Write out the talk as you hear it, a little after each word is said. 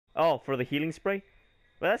Oh, for the healing spray?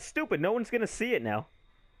 Well, that's stupid. No one's gonna see it now.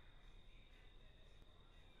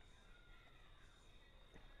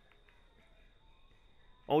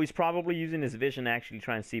 Oh, he's probably using his vision to actually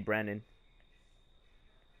try and see Brandon.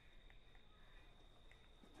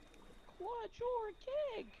 Clutch or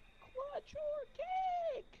kick! Clutch or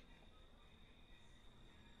kick!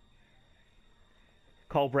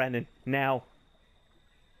 Call Brandon, now.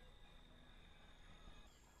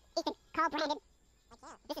 Ethan, call Brandon. I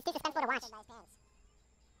can't. This is too suspenseful to watch.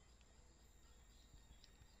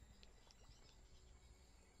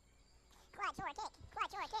 Clutch or kick.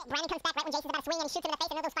 Clutch or kick. Brandon comes back right when Jason's about to swing and he shoots him in the face,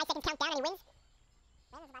 and those 5 seconds count down and he wins.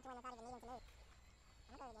 Brandon's about to win without even needing to move.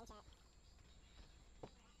 I'm gonna go to the game chat.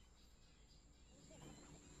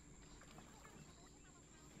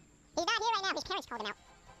 He's not here right now. His parents called him out.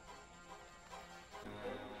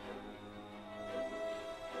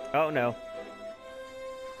 Oh no.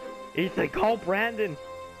 Ethan, call Brandon.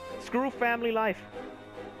 Screw family life.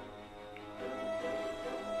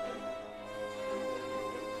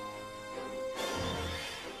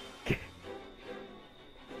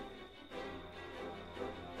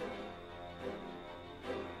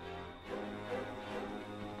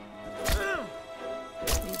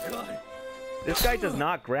 This guy does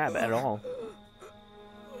not grab at all.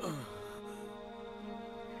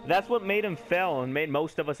 That's what made him fail and made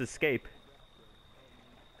most of us escape.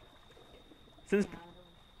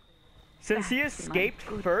 Since he escaped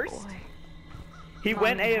first, he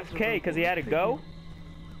went AFK because he had to go.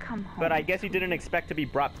 But I guess he didn't expect to be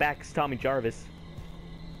brought back as Tommy Jarvis.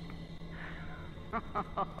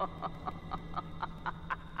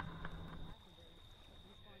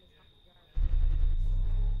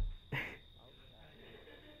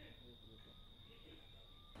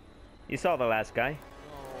 You saw the last guy.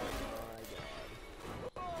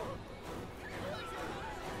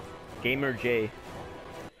 Gamer J.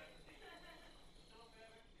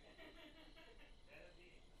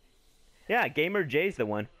 Yeah, Gamer J's the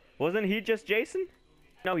one. Wasn't he just Jason?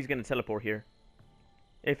 No, he's gonna teleport here.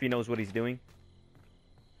 If he knows what he's doing.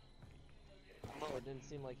 Oh, it didn't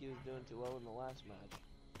seem like he was doing too well in the last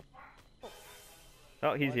match.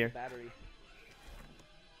 Oh, he's here. Battery.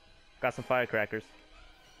 Got some firecrackers.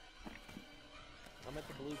 I'm at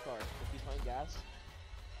the blue car. If you find gas.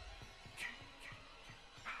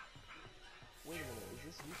 Wait a minute, is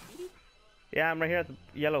this you, Speedy? Yeah, I'm right here at the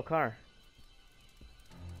yellow car.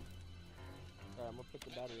 Alright, I'm gonna put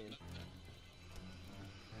the battery in.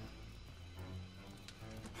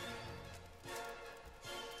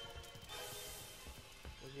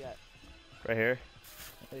 Where's he at? Right here.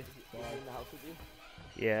 Is he in the house with you?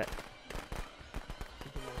 Yeah.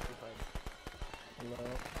 Keep him occupied. Hello.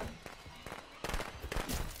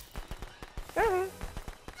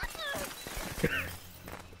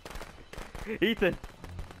 Ethan,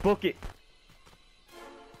 book it.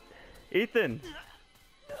 Ethan.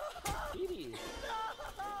 Speedy.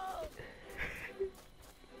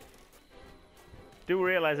 Do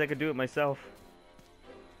realize I could do it myself.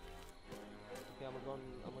 Okay, I'm gonna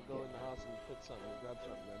go in the house and put something, grab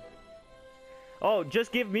something then. Oh,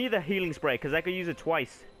 just give me the healing spray, because I could use it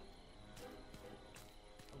twice.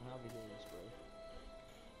 I don't have a healing spray.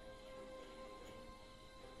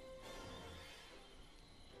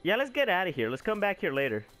 Yeah, let's get out of here. Let's come back here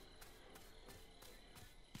later.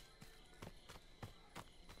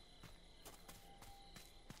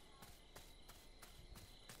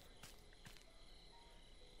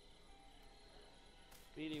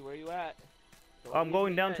 Speedy, where you at? Don't I'm leave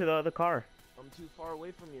going me down yet. to the other car. I'm too far away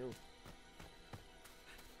from you.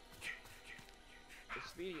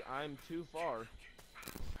 Speedy, I'm too far.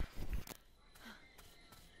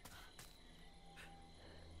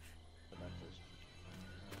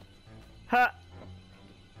 Ha!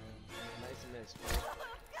 Nice miss, bro.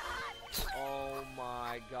 Oh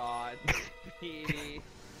my god. Speedy.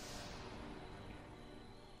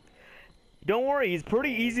 Don't worry, he's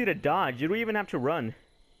pretty easy to dodge. You don't even have to run.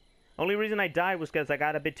 Only reason I died was because I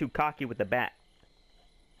got a bit too cocky with the bat.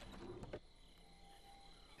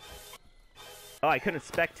 Oh, I couldn't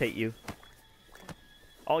spectate you.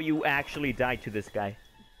 Oh, you actually died to this guy.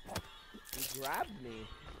 He grabbed me.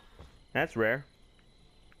 That's rare.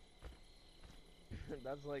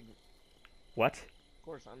 That's like... What? Of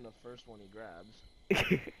course, I'm the first one he grabs.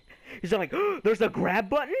 He's like, oh, there's a grab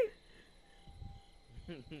button?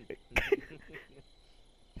 There's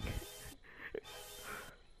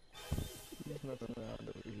nothing around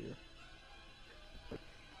over here.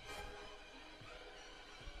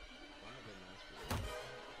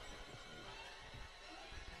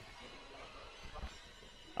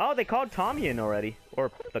 Oh, they called Tommy in already. Or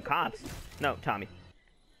the cops. No, Tommy.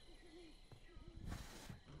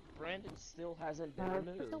 Brandon still hasn't been There's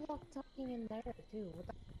removed. a walkie-talkie in there too. What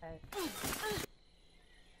the heck?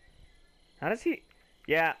 How does he...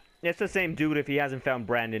 Yeah, it's the same dude if he hasn't found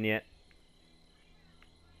Brandon yet.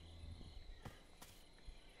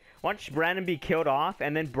 Watch Brandon be killed off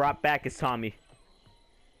and then brought back as Tommy.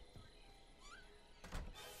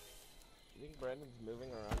 You think Brandon's moving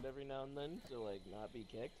around every now and then to, like, not be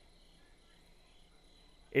kicked?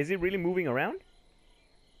 Is he really moving around?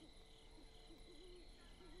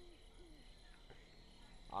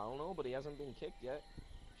 I don't know, but he hasn't been kicked yet.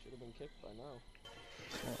 Should have been kicked by now.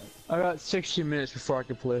 I got 60 minutes before I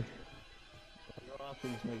can play.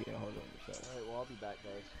 Please make it harder on yourself. Alright, well, I'll be back,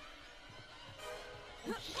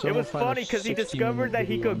 guys. It was funny because he discovered that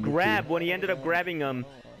he could grab when he ended up grabbing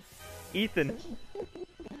Ethan.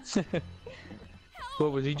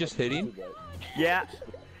 What, was he just hitting? Yeah.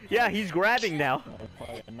 Yeah, he's grabbing now.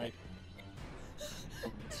 Oh,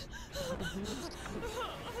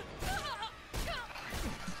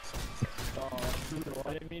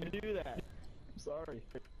 I didn't mean to do that. I'm sorry.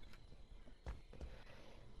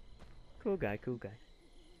 Cool guy, cool guy.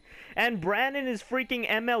 And Brandon is freaking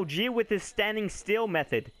MLG with his standing still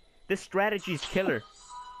method. This strategy's killer.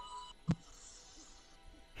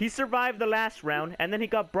 He survived the last round, and then he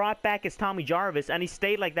got brought back as Tommy Jarvis, and he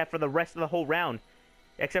stayed like that for the rest of the whole round.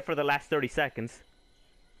 Except for the last 30 seconds.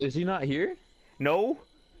 Is he not here? No.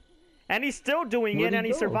 And he's still doing Where'd it, he and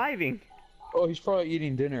he's go? surviving. Oh, he's probably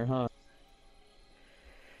eating dinner, huh?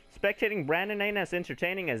 Spectating Brandon ain't as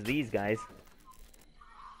entertaining as these guys.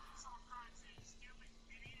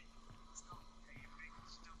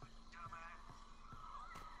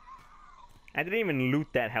 I didn't even loot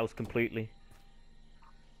that house completely.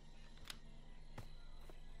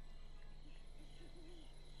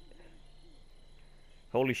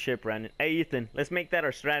 Holy shit, Brandon. Hey, Ethan, let's make that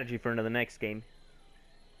our strategy for the next game.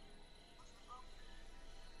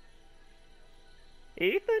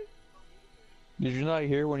 Ethan? Did you not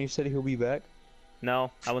hear when he said he'll be back? No,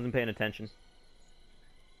 I wasn't paying attention.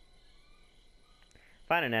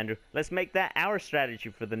 Fine, and Andrew. Let's make that our strategy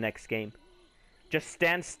for the next game. Just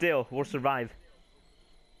stand still. We'll survive.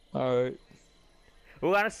 Alright.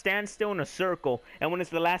 We gotta stand still in a circle, and when it's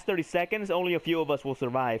the last 30 seconds, only a few of us will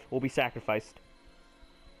survive. We'll be sacrificed.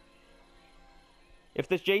 If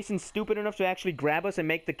this Jason's stupid enough to actually grab us and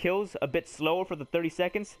make the kills a bit slower for the 30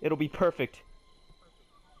 seconds, it'll be perfect.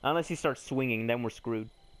 Unless he starts swinging, then we're screwed.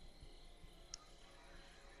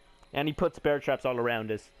 And he puts bear traps all around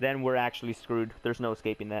us. Then we're actually screwed. There's no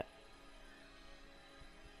escaping that.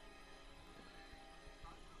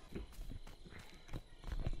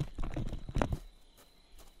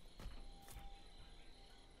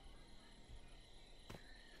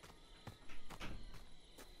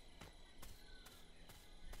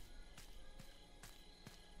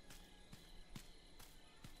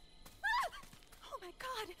 Oh my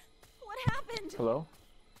god! What happened? Hello?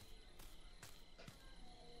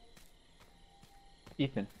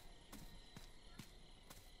 Ethan.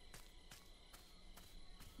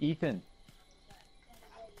 Ethan.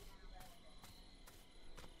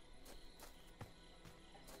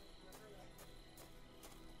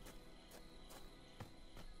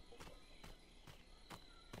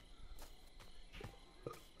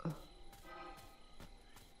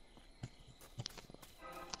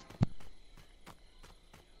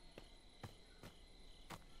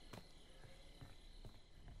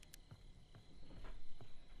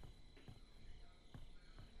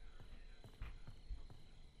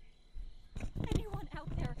 Anyone out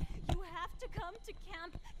there, you have to come to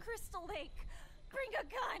Camp Crystal Lake. Bring a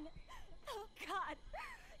gun. Oh god,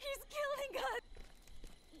 he's killing us.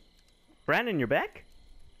 Brandon, you're back?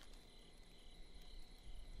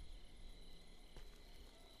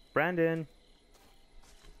 Brandon.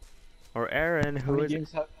 Or Aaron, How who many is it?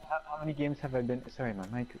 games have, how many games have I been? Sorry, my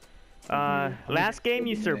mic. Last game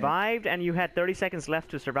you survived, and you had 30 seconds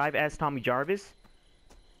left to survive as Tommy Jarvis.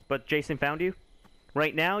 But Jason found you.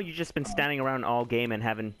 Right now, you've just been standing around all game and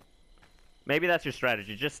haven't... Maybe that's your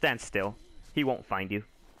strategy. Just stand still. He won't find you.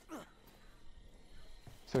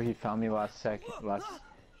 So he found me last second.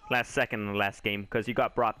 Last second in the last game, because you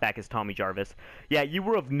got brought back as Tommy Jarvis. Yeah, you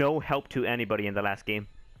were of no help to anybody in the last game.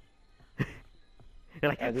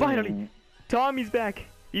 You're like, finally! Tommy's back!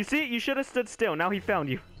 You see, you should have stood still. Now he found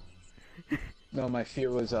you. No, my fear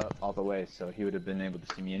was up all the way, so he would have been able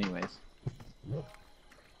to see me anyways.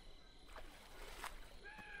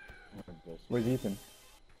 Where's Ethan?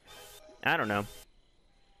 I don't know.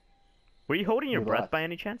 Were you holding your You breath left. by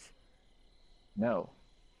any chance? No.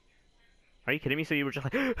 Are you kidding me? So you were just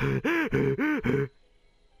like... No,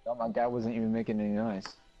 my guy wasn't even making any noise.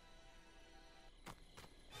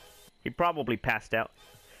 He probably passed out.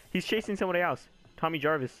 He's chasing somebody else. Tommy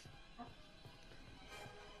Jarvis.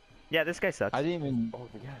 Yeah, this guy sucks. I didn't even.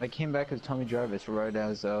 I came back as Tommy Jarvis right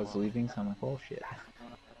as I was leaving, so I'm like, oh shit.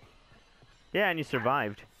 Yeah, and you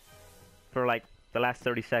survived. For like the last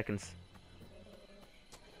 30 seconds.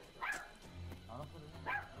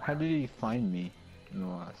 How did he find me in the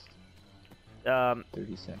last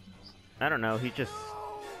 30 seconds? I don't know. He just,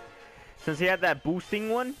 since he had that boosting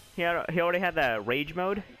one, he already had that rage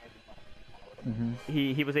mode.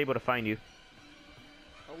 He was able to find you.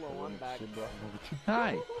 Hello, I'm back.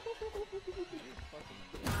 Hi.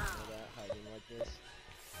 Hiding like this.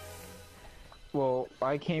 Well,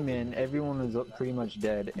 I came in, everyone was pretty much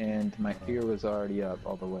dead, and my fear was already up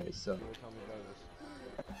all the way, so...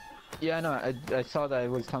 Yeah, I know, I saw that it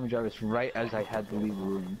was Tommy Jarvis right as I had to leave the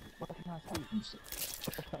room. I'm just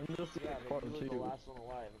Yeah, but you were the last one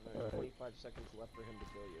alive, and there were 25 seconds left for him to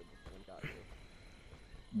kill you before he got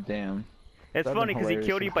you. Damn. It's That'd funny been because he hilarious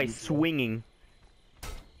killed you if by he- swinging.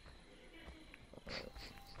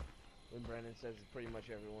 When Brandon says pretty much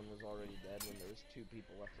everyone was already dead when there was 2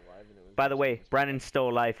 people left alive, and it was... By the way, Brandon's still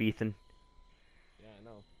alive, Ethan. Yeah, I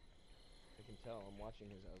know. I can tell, I'm watching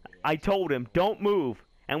his ugly I ass. told him, don't move.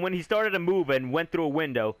 And when he started to move and went through a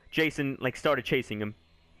window, Jason, like, started chasing him.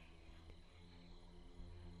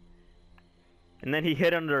 And then he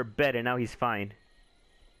hid under a bed, and now he's fine.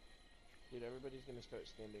 Dude, everybody's gonna start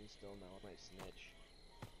standing still now. I might snitch.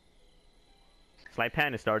 Slight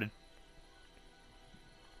Panda started.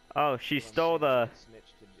 Oh, she Unless stole the... Snitch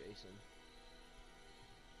to Jason.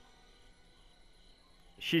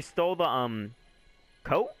 She stole the,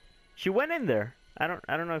 coat? She went in there. I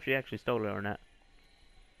don't know if she actually stole it or not.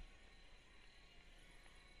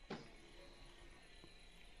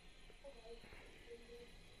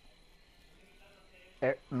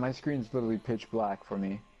 My screen's literally pitch black for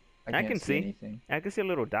me. I I can't can see. anything. I can see a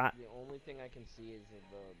little dot. The only thing I can see is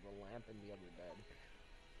the lamp in the other bed.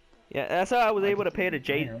 Yeah, that's how I was able to pay to Damn.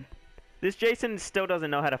 Jason. This Jason still doesn't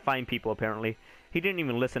know how to find people, apparently. He didn't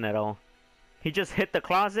even listen at all. He just hit the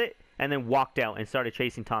closet and then walked out and started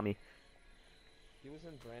chasing Tommy. He was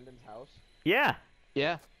in Brandon's house? Yeah.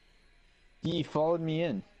 Yeah. He followed me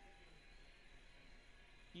in.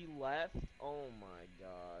 He left? Oh my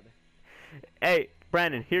god. Hey,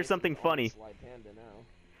 Brandon, here's something Basically on funny. Sly Panda now.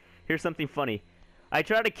 Here's something funny. I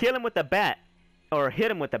tried to kill him with the bat, or hit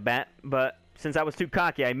him with the bat, but since I was too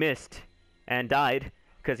cocky, I missed and died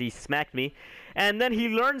because he smacked me. And then he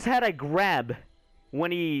learns how to grab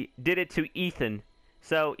when he did it to Ethan.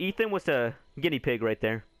 So Ethan was the guinea pig right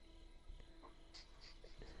there.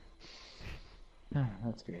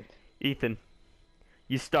 That's great. Ethan,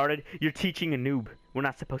 you started. You're teaching a noob. We're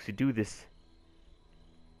not supposed to do this.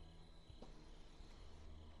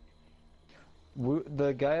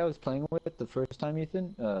 The guy I was playing with the first time,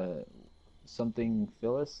 Ethan, something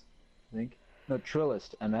Phyllis, I think. No,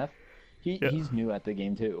 Trillist, MF. He's new at the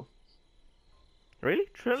game too. Really?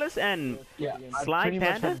 Trillis and Yeah, I Sly pretty much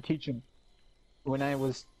Panda? had to teach him. When I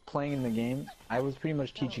was playing in the game, I was pretty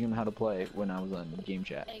much teaching him how to play when I was on game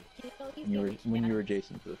chat. When you were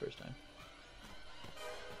Jason for the first time.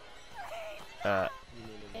 You mean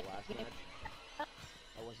in the last match?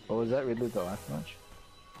 I wasn't Oh, was that really the last match?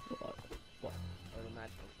 or the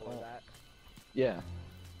match before that? Yeah,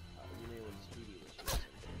 You mean when Speedy was Jason?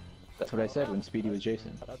 that's what I said when Speedy was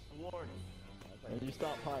Jason. That's a warning. And you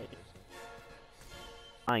stop fighting.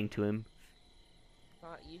 Lying to him.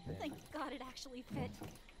 Not even. Thank God it actually fit.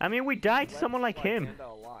 I mean, we died to Left someone like Sly him. Panda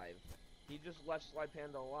alive. He just left Sly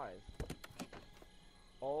Panda alive.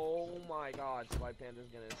 Oh my god, Sly Panda's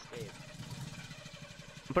gonna escape.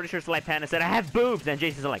 I'm pretty sure Sly Panda said, I have boobs! And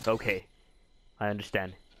Jason's like, okay. I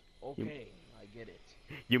understand. Okay, I get it.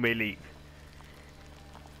 You may leave.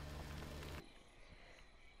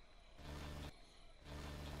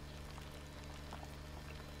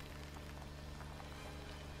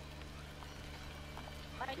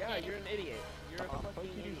 Yeah, you're an idiot. You're a fucking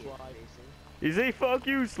idiot, Jason. He say, fuck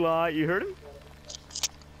you, Sly. You heard him?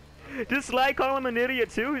 Did Sly call him an idiot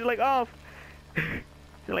too? He's like, oh. He's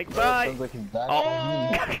like, bye. Sounds like he's back.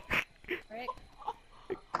 Oh.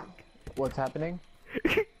 What's happening?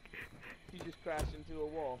 She just crashed into a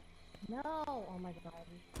wall. No! Oh my god.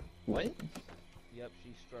 What? Yep,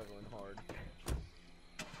 she's struggling hard.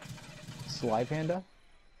 Sly Panda?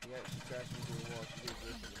 Yeah, she crashed into a wall. She did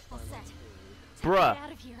this and All climbed set. on the tree. Bruh, Get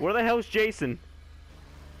out of here. where the hell's Jason?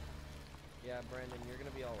 Yeah, Brandon, you're gonna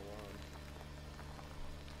be all alone.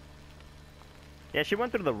 Yeah, she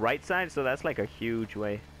went through the right side, so that's like a huge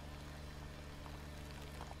way.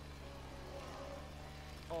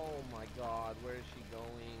 Oh my god, where is she going?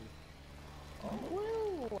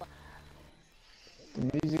 Woo!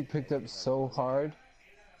 The music picked up so hard.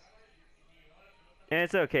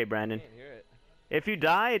 It's okay, Brandon. I can't hear it. If you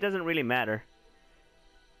die, it doesn't really matter.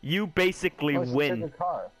 You basically win.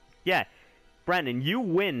 Car. Yeah, Brandon, you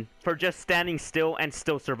win for just standing still and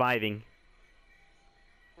still surviving.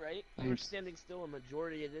 Right? You were standing still a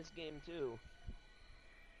majority of this game too.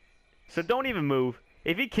 So don't even move.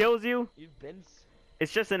 If he kills you, You've been.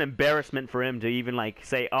 it's just an embarrassment for him to even like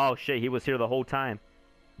say, "Oh shit, he was here the whole time."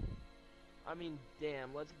 I mean,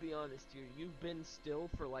 damn. Let's be honest here. You've been still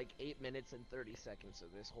for like 8 minutes and 30 seconds of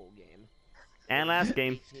this whole game. And last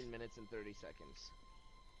game. 18 minutes and 30 seconds.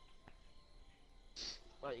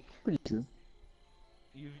 Like. Pretty true.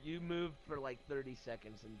 You moved for like 30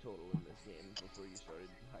 seconds in total in this game before you started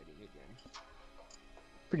hiding again.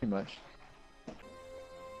 Pretty much.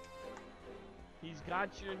 He's got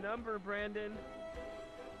your number, Brandon.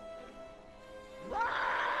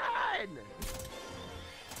 Run!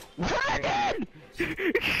 Brandon!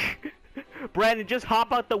 Brandon, just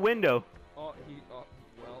hop out the window. Oh, well.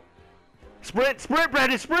 Sprint,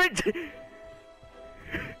 Brandon, sprint! Will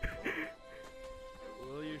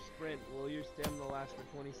your sprint, will your stamina last for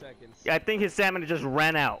 20 seconds? I think his stamina just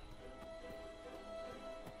ran out.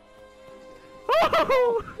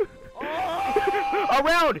 Oh! Oh!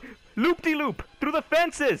 Around! Loop-de-loop! Through the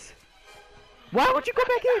fences! Why would you go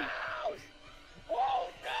back in? Oh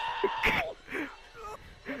no!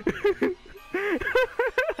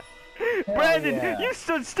 Brandon, yeah. you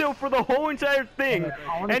stood still for the whole entire thing,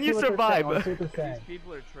 and you survived. These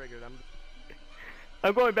people are triggered.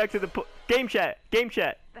 I'm going back to the game chat. Game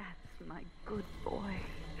chat. That's my good boy.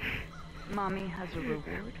 Mommy has a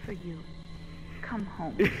reward for you. Come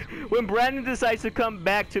home. When Brandon decides to come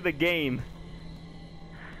back to the game.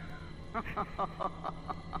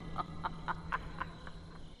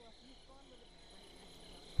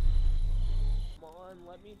 Come on,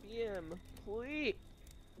 let me be him. Please.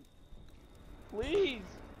 Please.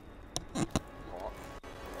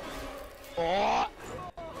 Oh.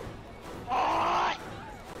 Oh.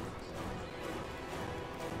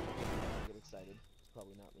 Get excited. It's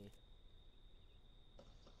probably not me.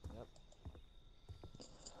 Yep.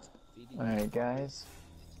 Alright, guys.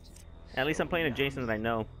 At least I'm playing a Jason that I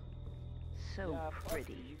know. So Yeah, fuck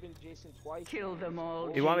pretty. you. You've been Jason twice. Kill them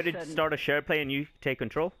all. You want me to Jason. start a share play and you take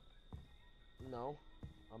control? No.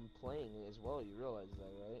 I'm playing as well. You realize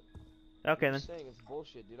that, right? Okay I'm then. just saying it's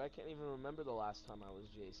bullshit, dude. I can't even remember the last time I was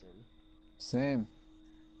Jason. Same.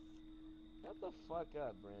 Shut the fuck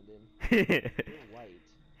up, Brandon. You're white.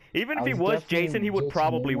 Even if I he was was definitely Jason, he would Jason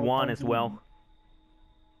probably one more won time as than well.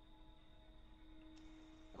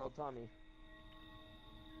 you. Oh, Tommy.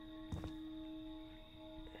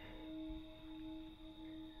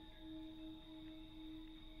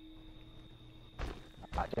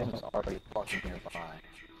 Daniel's already fucking nearby.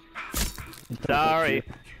 Sorry.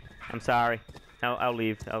 I'm sorry. I'll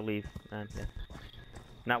leave. I'll leave. Yeah.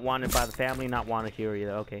 Not wanted by the family, not wanted here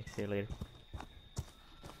either. Okay, see you later.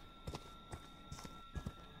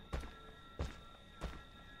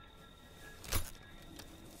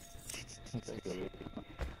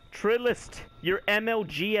 Trilist, you're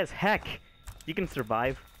MLG as heck. You can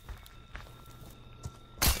survive.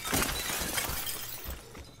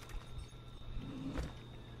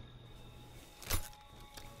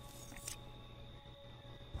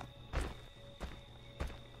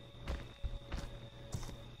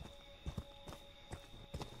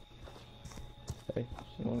 Hey,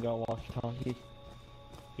 someone got walkie-talkie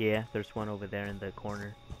Yeah, there's one over there in the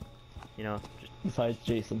corner. You know, just besides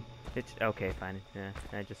Jason. it's okay, fine. Yeah,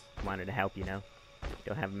 I just wanted to help, you know.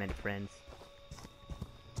 Don't have many friends.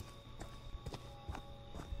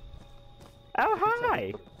 Oh,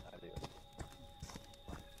 hi!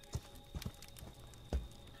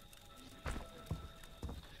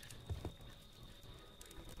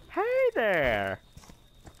 Hey there!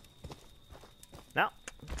 Now,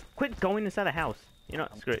 quit going inside the house. You know,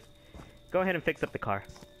 screw it. Go ahead and fix up the car.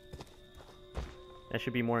 That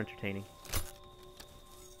should be more entertaining.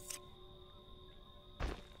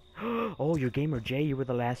 Oh, you're Gamer J. You were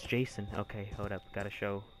the last Jason. Okay, hold up. Gotta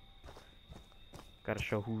show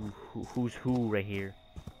who's who right here.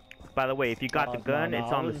 By the way, if you got the gun,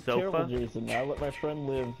 it's on the sofa. Terrible, Jason. I let my friend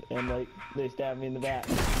live, and like they stabbed me in the back.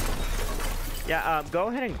 Yeah, go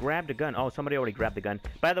ahead and grab the gun. Oh, somebody already grabbed the gun.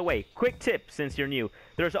 By the way, quick tip since you're new.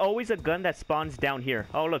 There's always a gun that spawns down here.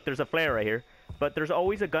 Oh, look, there's a flare right here. But there's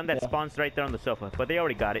always a gun that spawns right there on the sofa. But they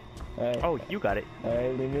already got it. Hey, Oh, you got it.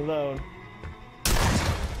 hey, leave me alone.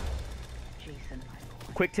 Jason, my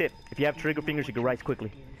boy. Quick tip. If you have trigger fingers, you can rise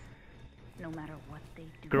quickly. No matter what they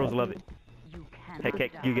do, Girls love it. you cannot Hey,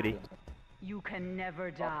 Kek, you get it. You can never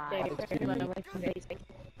die.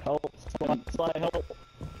 Help, slide, help.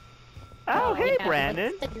 Oh, hey,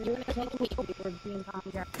 Brandon.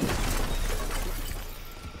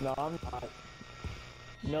 No, I'm not.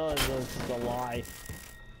 None of this is a lie.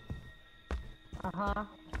 Uh-huh.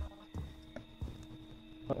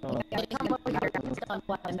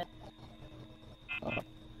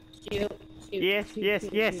 Yes,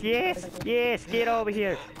 get over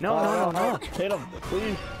here. No. Hit him,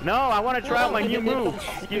 please. No, I want to try out my new move.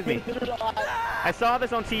 Excuse me. I saw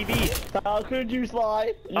this on TV. How could you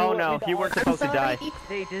slide? Oh no, you weren't supposed to die.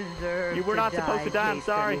 They deserve You were not supposed to die, I'm Jason.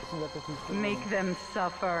 sorry. Make them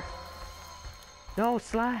suffer. No,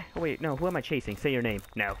 Sly. Oh, wait, no, who am I chasing? Say your name.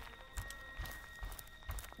 No.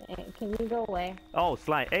 Can you go away? Oh,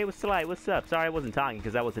 Sly. Hey, Sly, what's up? Sorry I wasn't talking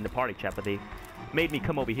because I was in the party chat, but they made me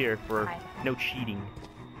come over here for no cheating.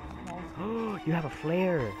 Oh, you have a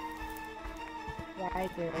flare. Yeah, I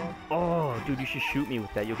do. Oh, dude, you should shoot me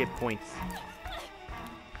with that. You'll get points.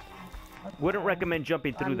 Wouldn't recommend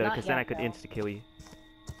jumping through that because then I could insta-kill you.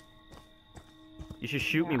 You should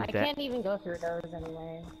shoot me with I that. can't even go through those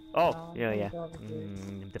anyway. Oh, So, yeah.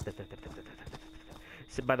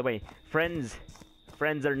 So, by the way, friends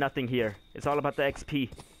are nothing here. It's all about the XP.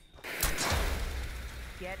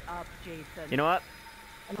 Get up, Jason. You know what?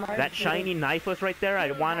 That shiny knife was right there.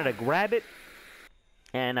 I wanted to grab it,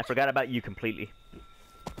 and I forgot about you completely.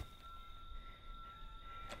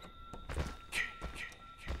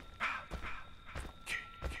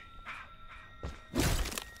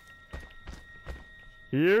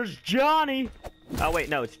 Here's Johnny. Oh wait,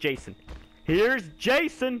 no, it's Jason. Here's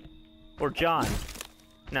Jason, or John.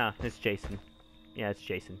 No, it's Jason. Yeah, it's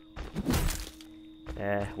Jason.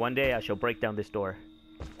 One day I shall break down this door.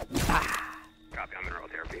 Ah! Copy on mineral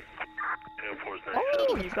therapy.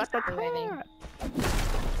 Oh, you got the car.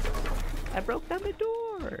 I broke down the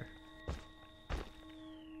door.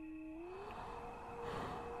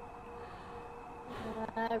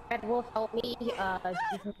 Red Wolf, help me.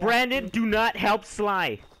 Brandon, do not help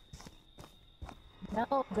Sly.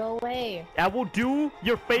 No, go away. I will do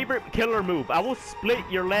your favorite killer move. I will split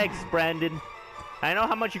your legs, Brandon. I know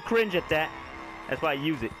how much you cringe at that. That's why I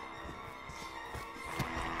use it.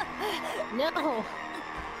 No.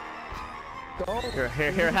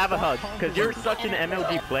 Here, have a hug. Cause you're such an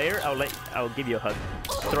MLG player. I'll give you a hug.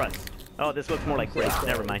 Thrust. Oh, this looks more like break.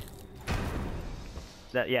 Never mind.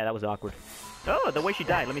 That was awkward. Oh, the way she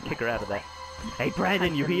died. Let me kick her out of that. Hey,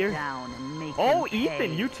 Brandon, you here? Oh,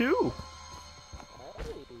 Ethan, you too.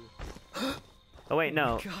 Oh wait,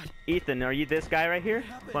 no. Ethan, are you this guy right here?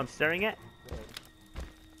 Who I'm staring at?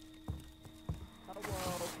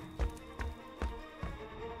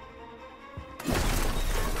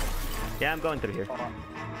 Yeah, I'm going through here.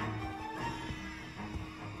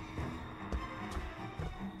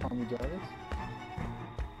 Tommy Jarvis?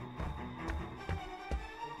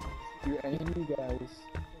 Do any of you guys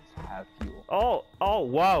have fuel? Oh,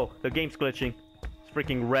 wow. The game's glitching. It's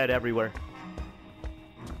freaking red everywhere.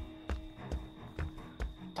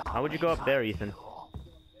 How would you go up there, Ethan?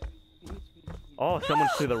 Oh,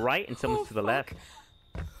 someone's to the right and someone's to the left.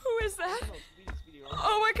 Who is that?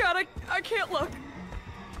 Oh my god, I can't look.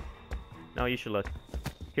 No, you should look.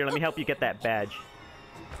 Here, let me help you get that badge.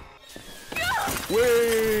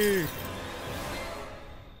 Whee!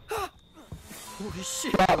 Holy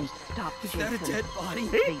shit! Stop, Is that a dead body?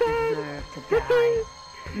 They deserve to die.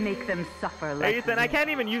 Make them suffer. Hey, Ethan, I can't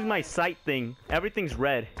even use my sight thing. Everything's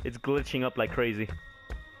red. It's glitching up like crazy.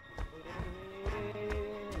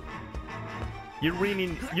 You really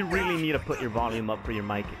need to put your volume up for your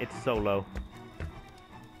mic. It's so low.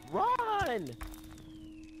 Run!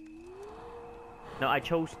 No, I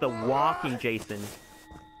chose the walking Jason.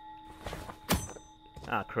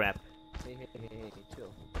 Ah, crap. Hey,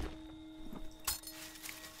 chill.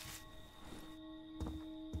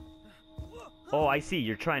 Oh, I see.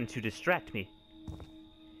 You're trying to distract me.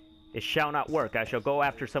 It shall not work. I shall go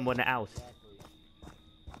after someone else.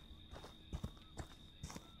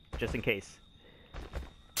 Just in case.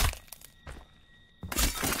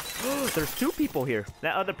 There's two people here.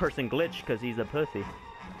 That other person glitched because he's a pussy.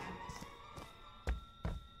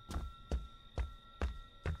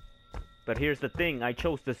 But here's the thing. I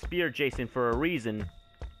chose to spear Jason for a reason.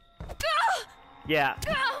 Yeah.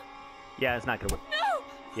 Yeah, it's not gonna work.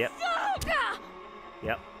 Yep.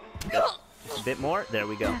 Yep. Just a bit more. There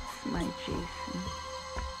we go. That's my Jason.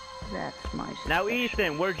 That's my Now,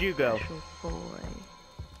 Ethan, where'd you go? special boy.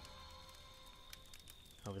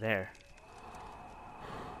 Over there.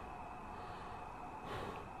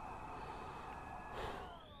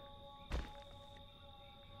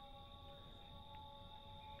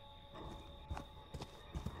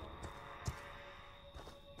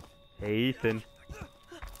 Hey, Ethan.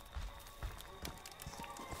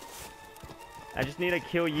 I just need to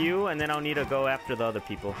kill you, and then I'll need to go after the other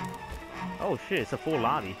people. Oh shit, it's a full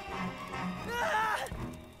lobby.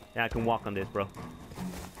 Yeah, I can walk on this, bro.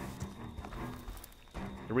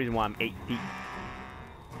 The reason why I'm 8 feet.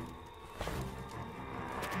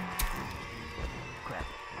 Crap.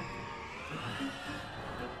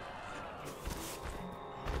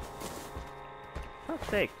 Fuck's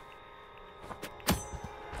sake.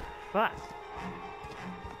 Fuck.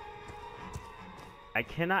 I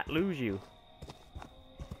cannot lose you.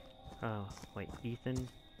 Oh, wait, Ethan,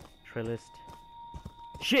 Trillist.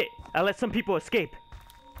 Shit! I let some people escape!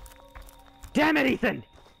 Damn it, Ethan!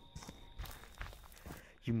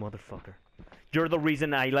 You motherfucker. You're the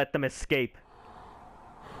reason I let them escape.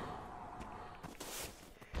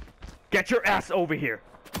 Get your ass over here!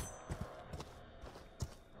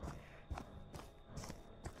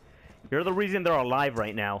 You're the reason they're alive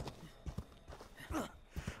right now.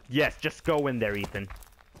 Yes, just go in there, Ethan.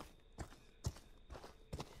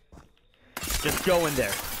 Just go in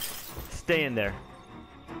there. Stay in there.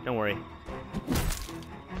 Don't worry.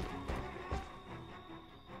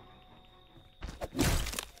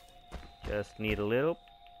 Just need a little...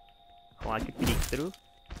 Oh, I can peek through.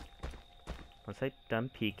 Once I'm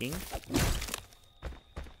done peeking.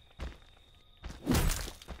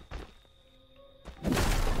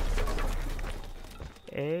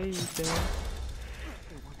 Hey, Ethan.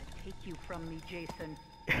 They want to take you from me, Jason.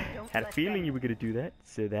 Don't Had a let feeling them. you were gonna do that,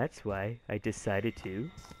 so that's why I decided to.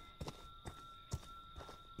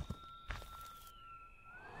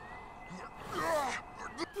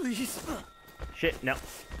 Please. Shit, no.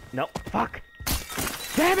 No, fuck!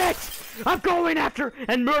 Damn it! I'm going after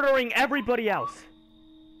and murdering everybody else!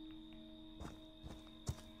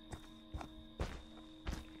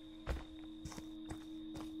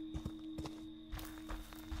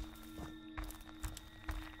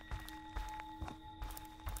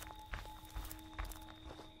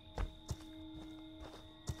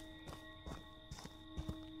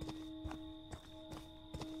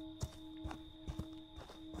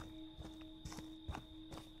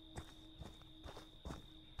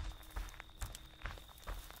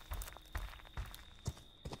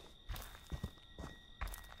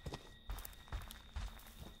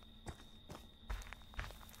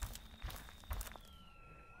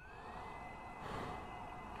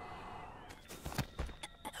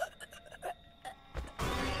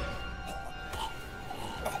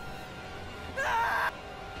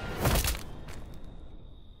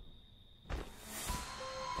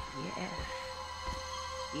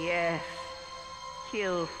 Yes.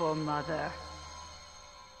 Kill for mother.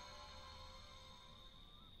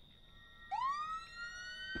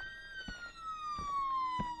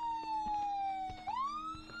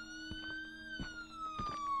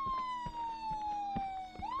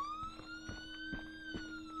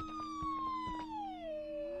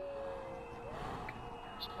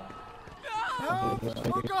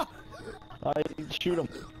 Shoot him.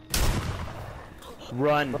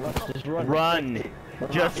 Run. Just run. Run.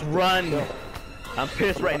 Just run. I'm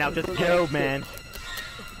pissed right now. Just go, man.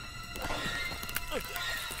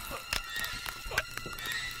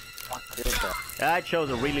 I chose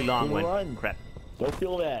a really long one. Run. Crap. Don't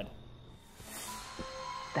feel bad.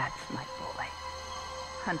 That's my boy.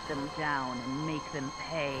 Hunt them down and make them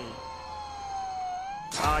pay.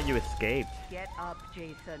 Ah, you escaped. Get up,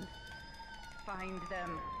 Jason. Find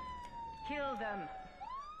them. Kill them.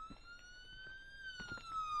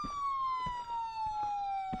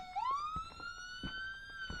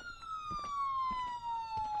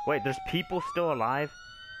 Wait, there's people still alive?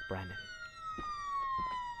 Brandon.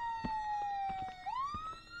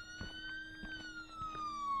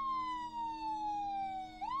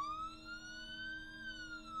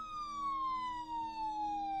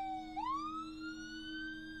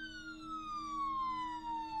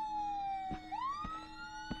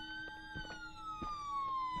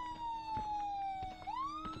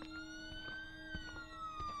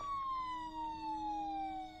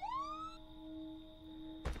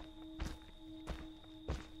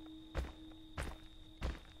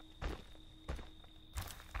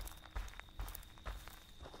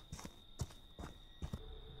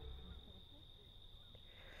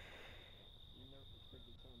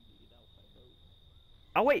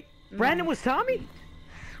 Oh wait, Brandon was Tommy?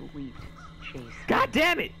 Sweet Jason. God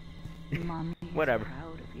damn it! Mommy's Whatever.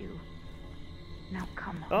 proud of you. Now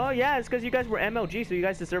come home. Oh yeah, it's because you guys were MLG, so you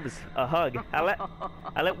guys deserve a hug.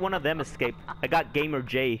 I let one of them escape. I got Gamer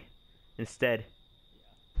J instead.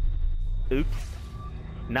 Oops.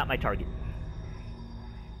 Not my target.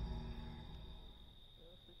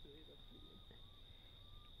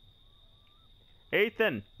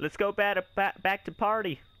 Ethan, let's go back to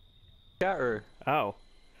party. Shatter. Oh.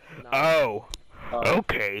 No. Oh. Oh.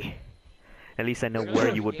 Okay. At least I know We're where gonna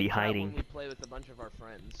you do would be game chat hiding. When we play with a bunch of our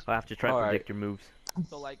friends. I'll have to try to Alright. predict your moves.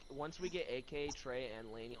 So like, once we get AK, Trey,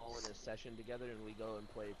 and Laney all in a session together, and we go and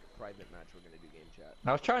play private match, we're gonna do game chat.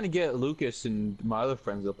 I was trying to get Lucas and my other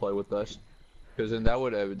friends to play with us, because then that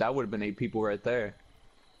would have been 8 people right there.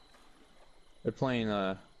 They're playing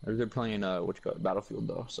what you call it, Battlefield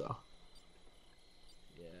though, so.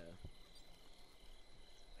 Yeah.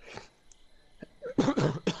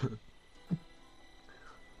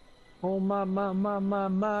 Oh my. I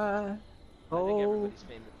think Oh. everybody's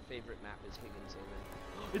favorite map is Higgins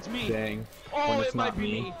Haven. It's me! Dang. Oh, When it's it might not be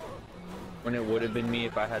me. me! When it would have been me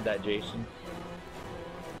if I had that Jason.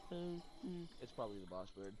 It's probably the boss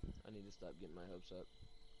bird. I need to stop getting my hopes up.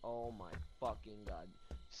 Oh my fucking god.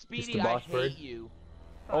 Speedy, I boss hate bird? you.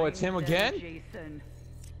 Oh, it's him again? Jason.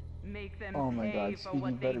 Make them Oh my pay god, for Speedy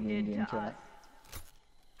what they better be in did game to chat.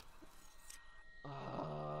 us.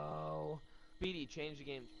 Oh. Speedy, change the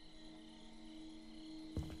game.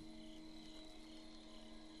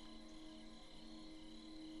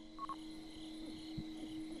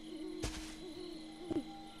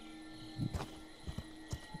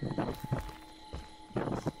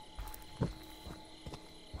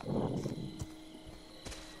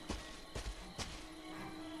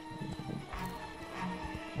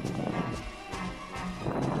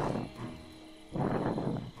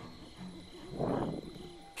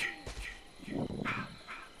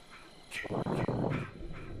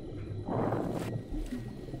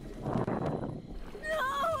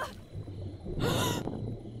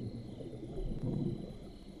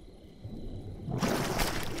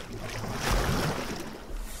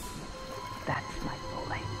 That's my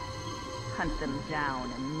boy. Hunt them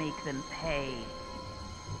down and make them pay.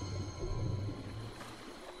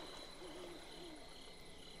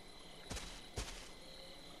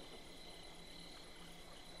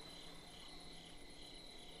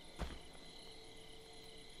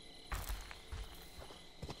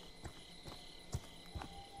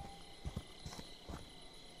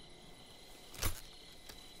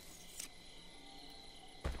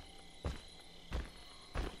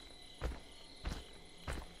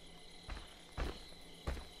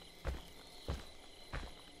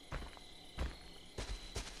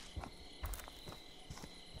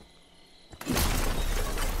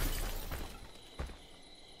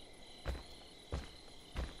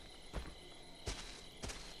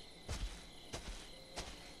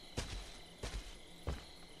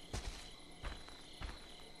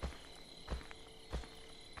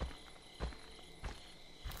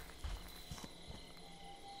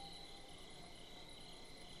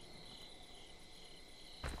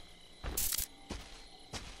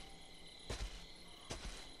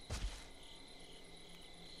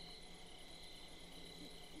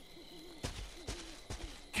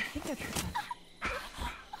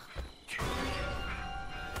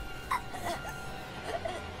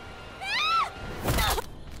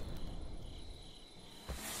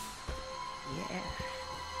 Yes.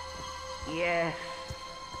 Yes.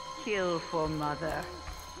 Kill for mother.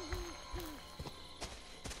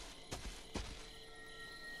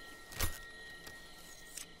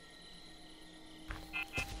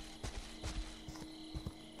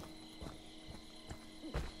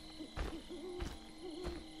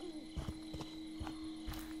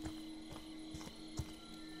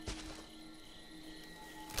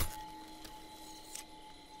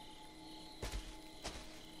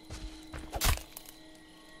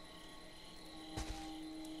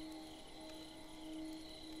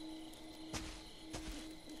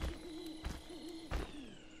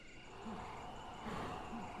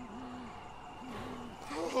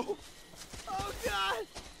 Oh, oh god!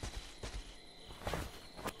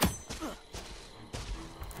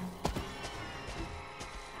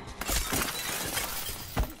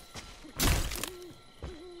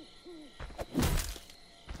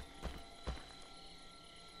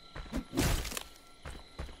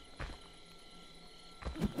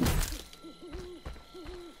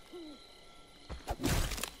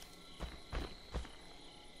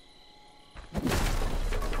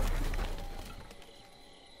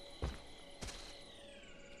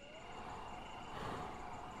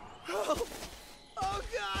 Oh, oh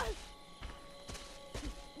god!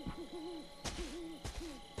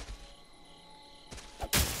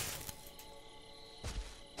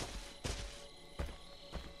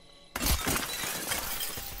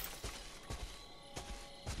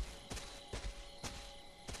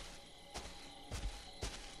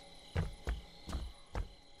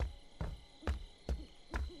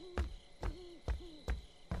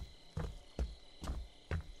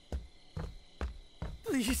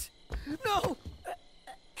 Please, no!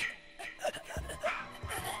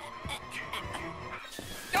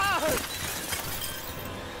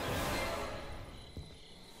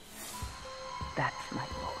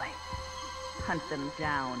 them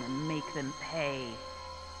down and make them pay.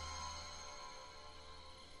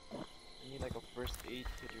 I need like a first aid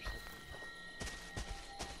kit or something.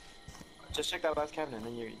 Just check that last cabinet, and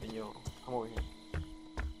then you'll come over here.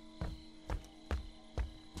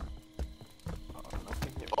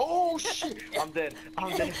 Nothing here. Oh shit! I'm dead.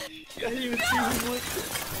 I'm dead. I didn't even see who was.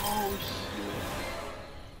 Oh shit!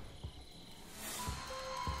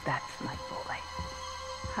 That's my boy.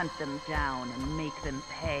 Hunt them down and make them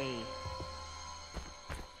pay.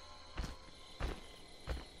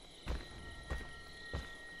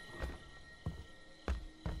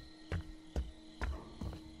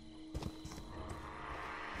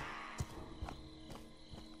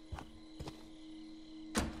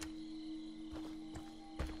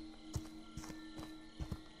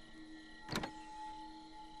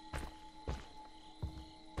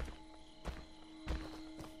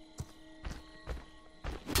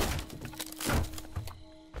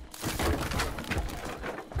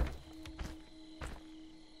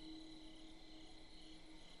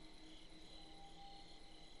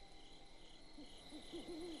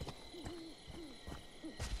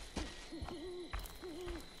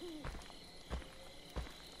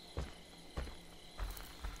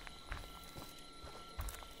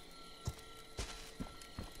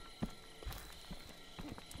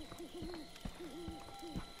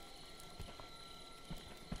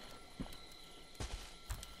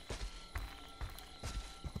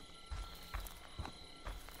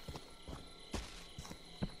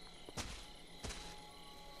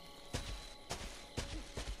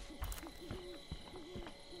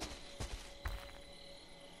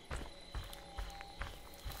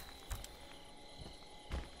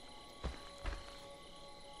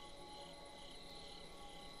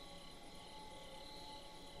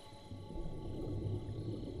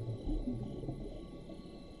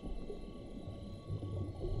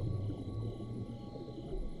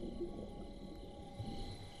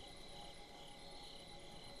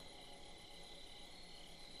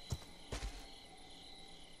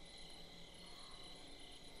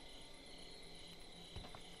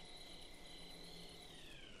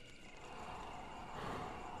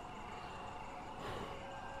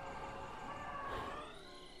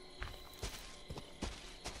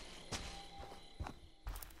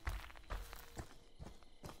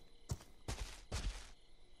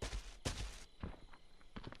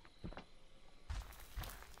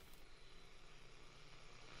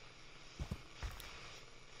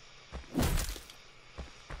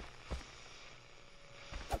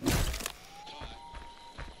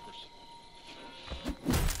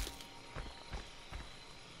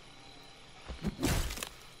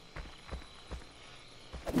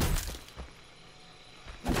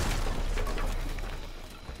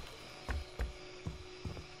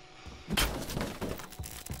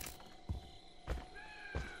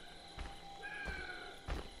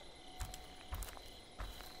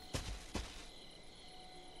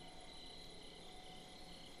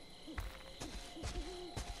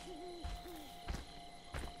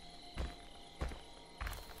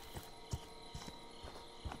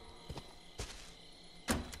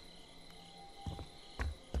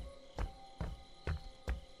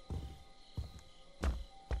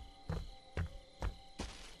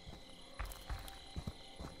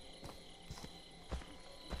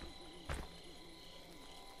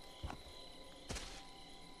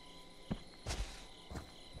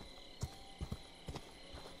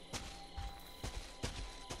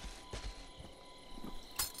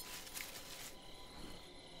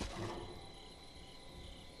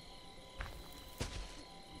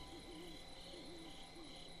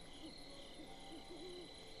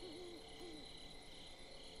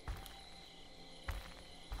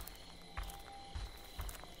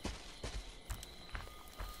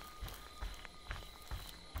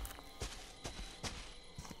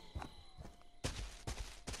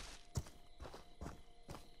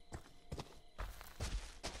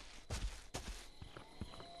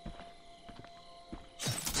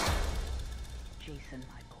 Jason,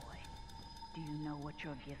 my boy, do you know what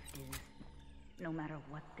your gift is? No matter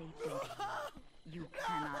what they do to you, you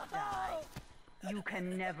cannot die. You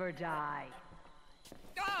can never die.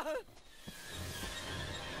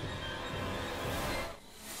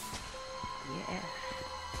 Yes.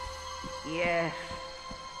 Yes.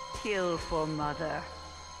 Kill for mother.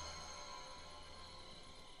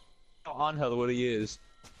 On hell what he is.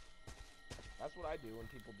 That's what I do when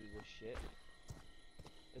people do this shit.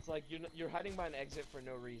 It's like you're hiding by an exit for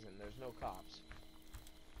no reason. There's no cops.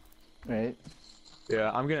 Right.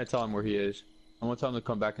 Yeah, I'm gonna tell him where he is. I'm gonna tell him to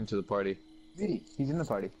come back into the party. Speedy, he's in the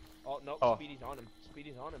party. Oh no, Oh. Speedy's on him.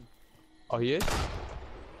 Speedy's on him. Oh, he is?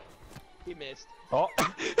 He missed. Oh.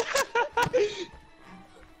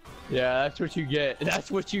 Yeah, that's what you get. That's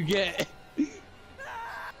what you get. I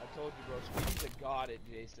told you, bro. Speedy's a god at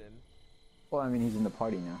Jason. Well, I mean, he's in the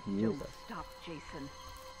party now. He is. Don't stop, Jason.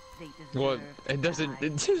 They deserve Well, to it doesn't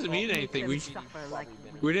mean Make anything. them We suffer like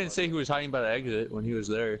we didn't say he was hiding by the exit when he was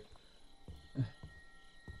there.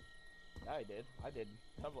 I did. I did.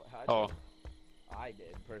 Oh. I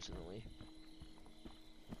did, personally.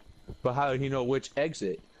 But how did he know which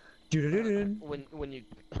exit? When you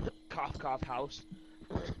cough house.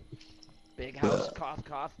 Big house,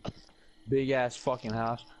 cough. Big ass fucking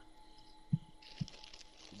house. You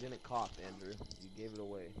didn't cough, Andrew. You gave it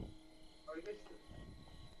away.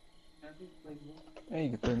 Hey, you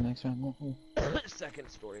can put the next round. Second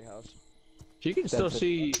story house. He can still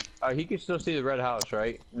see. He can still see the red house,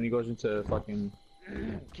 right? When he goes into fucking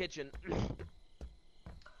kitchen.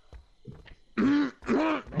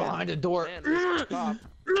 Behind the door. Man,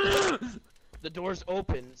 the door's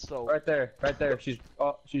open, so. Right there. She's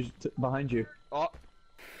behind you. Oh,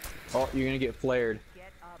 you're gonna get flared.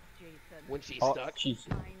 Get up, Jason. when she's Oh, stuck. she's.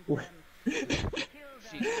 She's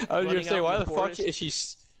I was gonna running say, out why in the fuck forest. is she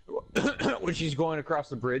when she's going across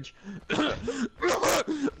the bridge?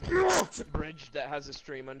 Bridge that has a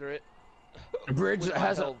stream under it. A bridge With that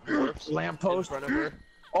has a Michael dwarfs lamppost. in front of her.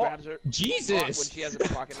 Oh, Grabs her. Jesus! When she has a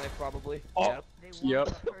pocket knife, probably. Oh. Yep. Yep.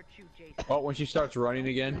 Hurt you, Jason. Oh, when she starts running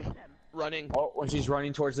again. Running. Oh, when she's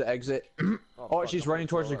running towards the exit. Oh, fuck, she's I'm running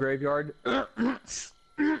towards the gonna graveyard.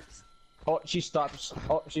 Oh, she stops.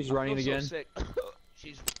 Oh, she's running I feel again. so sick.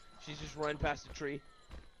 she's just running past the tree.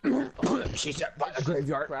 She's at by the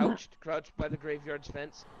graveyard. Crouched by the graveyard's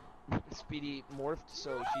fence. Speedy morphed,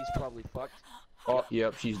 so she's probably fucked. Oh,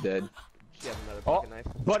 yep, she's dead. She has another Oh, pocket knife.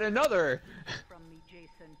 but another. From me,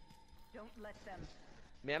 Jason. Don't let them.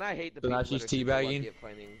 Man, I hate the So people now that she's are super lucky teabagging? at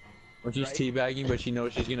finding When she's Right? teabagging, but she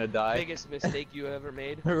knows she's gonna die. biggest mistake you ever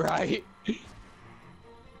made. Right?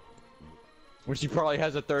 When she probably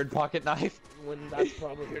has a third pocket knife. When that's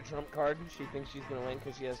probably her trump card. She thinks she's gonna win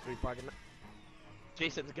because she has 3 pocket knives.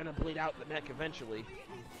 Jason's gonna bleed out the neck eventually.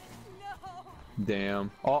 Damn.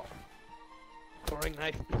 Oh. Throwing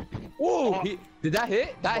knife. Whoa! Oh. Did that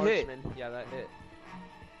hit? That hit. Marksman. Yeah, that hit.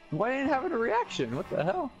 Why didn't have a reaction? What the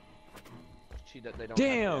hell? They don't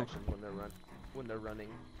Damn. have reactions when they're running.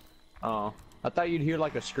 Oh. I thought you'd hear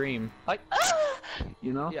like a scream. Like, ah!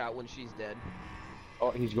 You know? Yeah, when she's dead.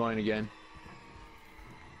 Oh, he's going again.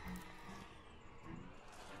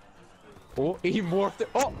 Oh, he morphed it.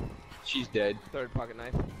 Oh! She's dead. Third pocket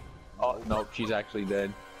knife. Oh, no, she's actually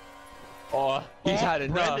dead. Oh, he's had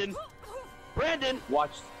enough. Brandon!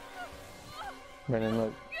 Watch. Brandon,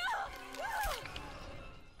 look.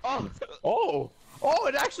 Oh! Oh! Oh,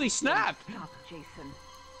 it actually snapped! Stop, Jason.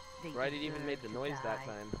 They Right, it even deserve made the to noise that die.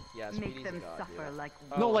 time. Yeah, Make Speedy's a them god, suffer yeah. like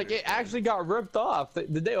No, Oh, like it actually got ripped off.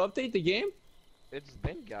 Did they update the game? It's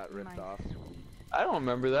been got ripped My off. I don't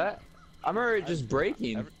remember that. I remember it just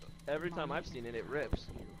breaking. Every time I've seen it, it rips.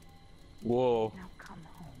 Whoa. Now come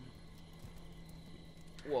home.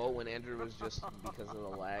 Whoa, when Andrew was just because of the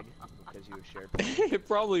lag, because you were shared. It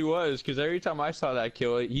probably was, because every time I saw that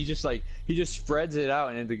kill, he just spreads it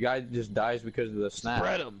out, and the guy just dies because of the snap.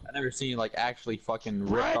 Spread 'em. I never seen like actually fucking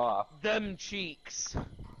ripped Spread off. them cheeks.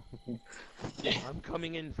 I'm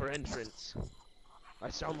coming in for entrance. I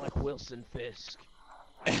sound like Wilson Fisk.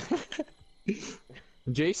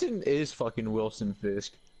 Jason is fucking Wilson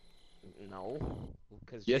Fisk. No,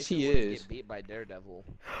 because Yes, Jason he wouldn't is. Get beat by Daredevil.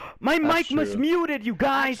 My That's mic was true. muted, you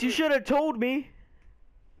guys. You should have told me.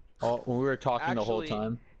 Oh, when we were talking the whole Actually-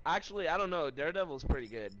 time. Actually, I don't know. Daredevil's pretty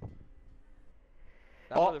good.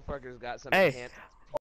 That Oh. motherfucker's got some Hey.